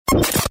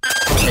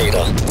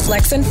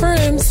Flex and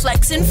Frooms.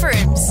 Flex and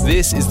Frooms.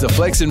 This is the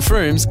Flex and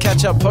Frooms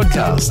Catch-Up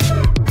Podcast.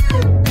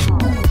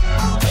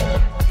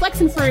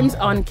 Flex and Frooms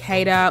on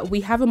Cater.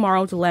 We have a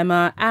moral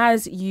dilemma.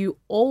 As you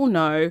all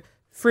know,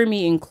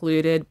 Froomy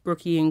included,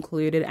 Brookie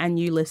included, and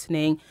you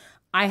listening,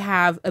 I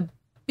have a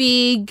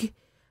big,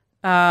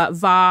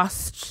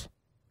 vast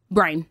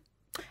brain.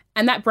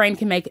 And that brain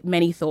can make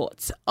many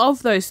thoughts.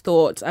 Of those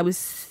thoughts, I was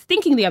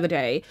thinking the other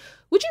day,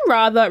 would you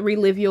rather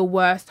relive your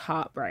worst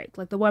heartbreak,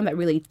 like the one that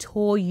really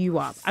tore you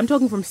up? I'm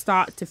talking from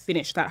start to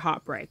finish, that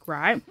heartbreak,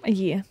 right?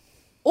 Yeah.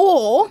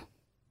 Or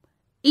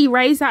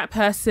erase that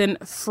person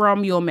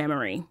from your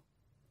memory,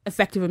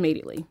 effective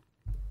immediately?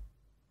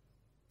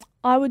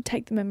 I would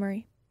take the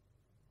memory.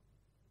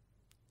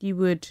 You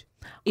would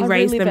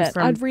erase them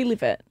from... I'd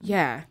relive it.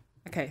 Yeah.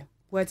 Okay.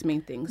 Words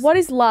mean things. What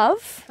is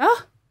love?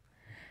 Oh.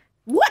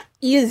 What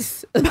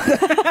is...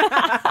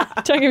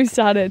 Don't get me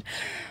started.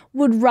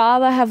 Would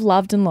rather have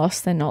loved and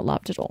lost than not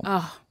loved at all.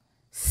 Oh.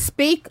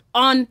 Speak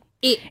on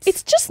it.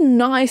 It's just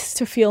nice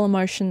to feel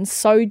emotions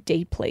so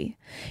deeply.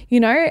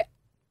 You know,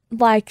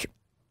 like,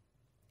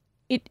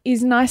 it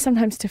is nice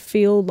sometimes to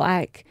feel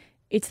like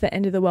it's the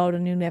end of the world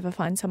and you'll never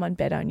find someone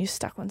better and you're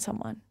stuck on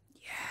someone.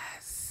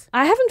 Yes.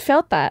 I haven't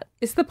felt that.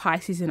 It's the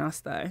Pisces in us,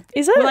 though.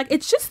 Is it? We're like,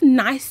 it's just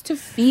nice to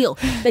feel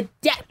the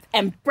depth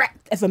and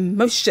breadth of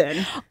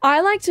emotion.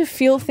 I like to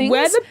feel things.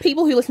 We're the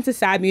people who listen to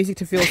sad music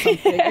to feel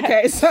something.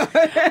 Okay, so...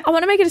 I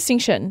want to make a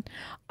distinction.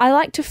 I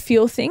like to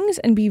feel things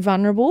and be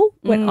vulnerable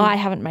when I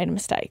haven't made a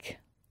mistake.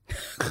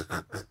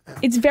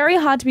 It's very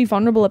hard to be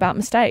vulnerable about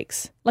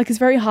mistakes. Like, it's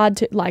very hard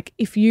to, like,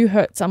 if you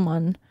hurt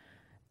someone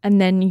and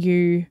then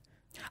you...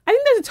 I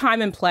think there's a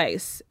time and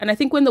place. And I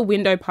think when the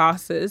window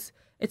passes,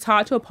 it's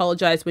hard to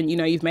apologize when you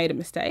know you've made a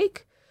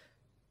mistake.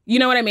 You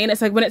know what I mean?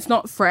 It's like when it's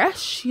not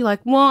fresh, you're like,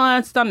 well,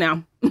 it's done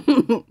now.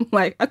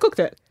 Like, I cooked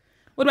it.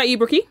 What about you,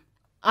 Brookie?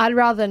 I'd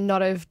rather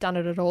not have done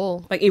it at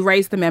all. Like,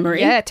 erase the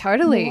memory? Yeah,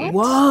 totally.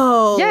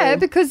 Whoa. Yeah,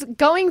 because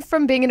going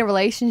from being in a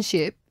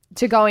relationship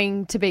to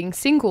going to being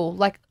single,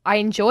 like, I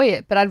enjoy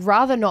it, but I'd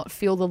rather not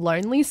feel the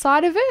lonely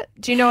side of it.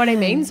 Do you know what I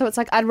mean? So it's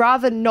like, I'd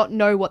rather not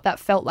know what that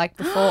felt like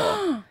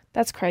before.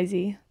 That's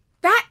crazy.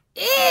 That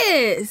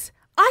is.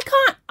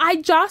 I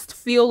just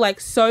feel like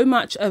so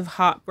much of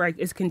heartbreak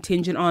is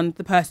contingent on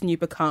the person you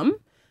become.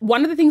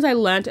 One of the things I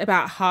learned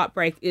about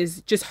heartbreak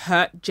is just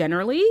hurt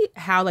generally,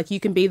 how like you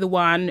can be the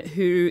one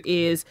who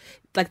is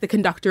like the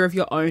conductor of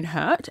your own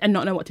hurt and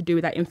not know what to do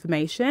with that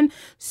information.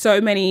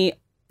 So much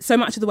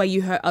of the way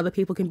you hurt other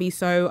people can be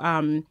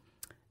so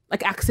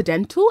like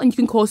accidental and you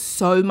can cause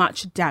so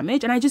much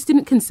damage. And I just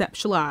didn't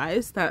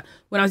conceptualize that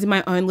when I was in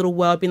my own little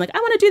world being like, I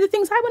want to do the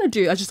things I want to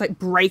do. I was just like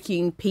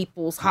breaking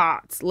people's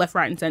hearts left,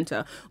 right and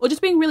center, or just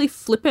being really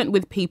flippant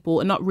with people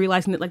and not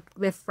realizing that like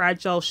they're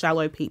fragile,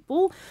 shallow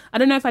people. I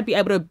don't know if I'd be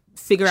able to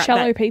figure out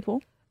Shallow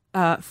people?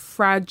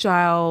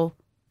 Fragile,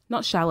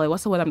 not shallow.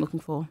 What's the word I'm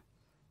looking for?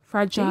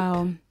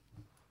 Fragile. Deep?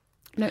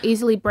 No,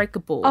 easily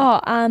breakable.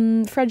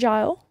 Oh,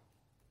 fragile.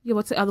 Yeah,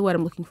 what's the other word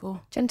I'm looking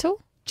for?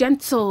 Gentle,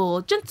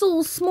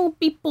 small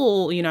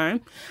people, you know?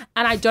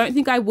 And I don't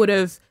think I would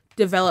have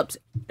developed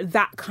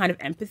that kind of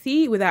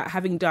empathy without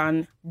having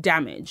done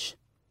damage.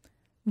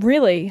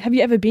 Really? Have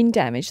you ever been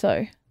damaged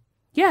though?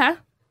 Yeah.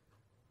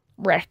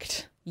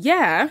 Wrecked?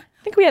 Yeah.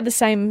 I think we had the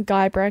same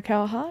guy break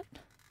our heart.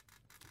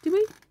 Did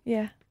we?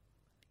 Yeah.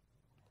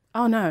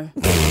 Oh, no.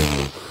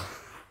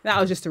 That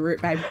was just a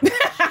root, babe.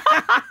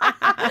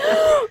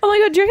 Oh my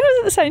God, do you reckon it was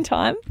at the same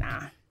time?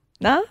 Nah.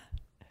 Nah?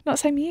 Not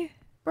same year?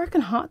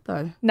 Broken heart,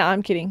 though. No,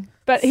 I'm kidding.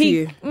 But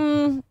he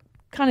kind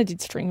of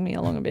did string me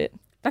along a bit.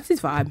 That's his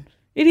vibe.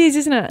 It is,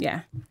 isn't it?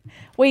 Yeah.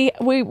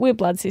 We're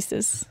blood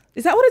sisters.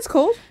 Is that what it's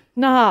called?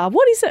 Nah,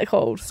 what is it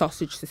called?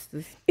 Sausage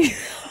sisters. Do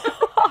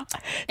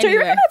you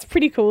reckon that's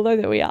pretty cool, though,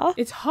 that we are?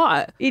 It's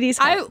hot. It is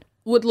hot. I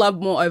would love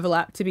more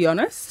overlap, to be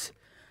honest,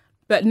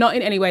 but not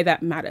in any way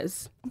that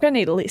matters. I'm going to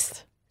need a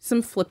list.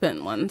 Some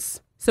flippant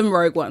ones. Some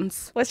rogue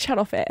ones. Let's chat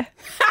off air.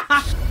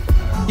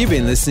 You've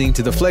been listening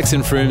to the Flex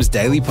and Frooms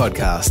Daily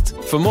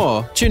Podcast. For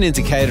more, tune in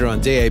to Cater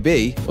on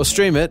DAB or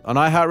stream it on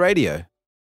iHeartRadio.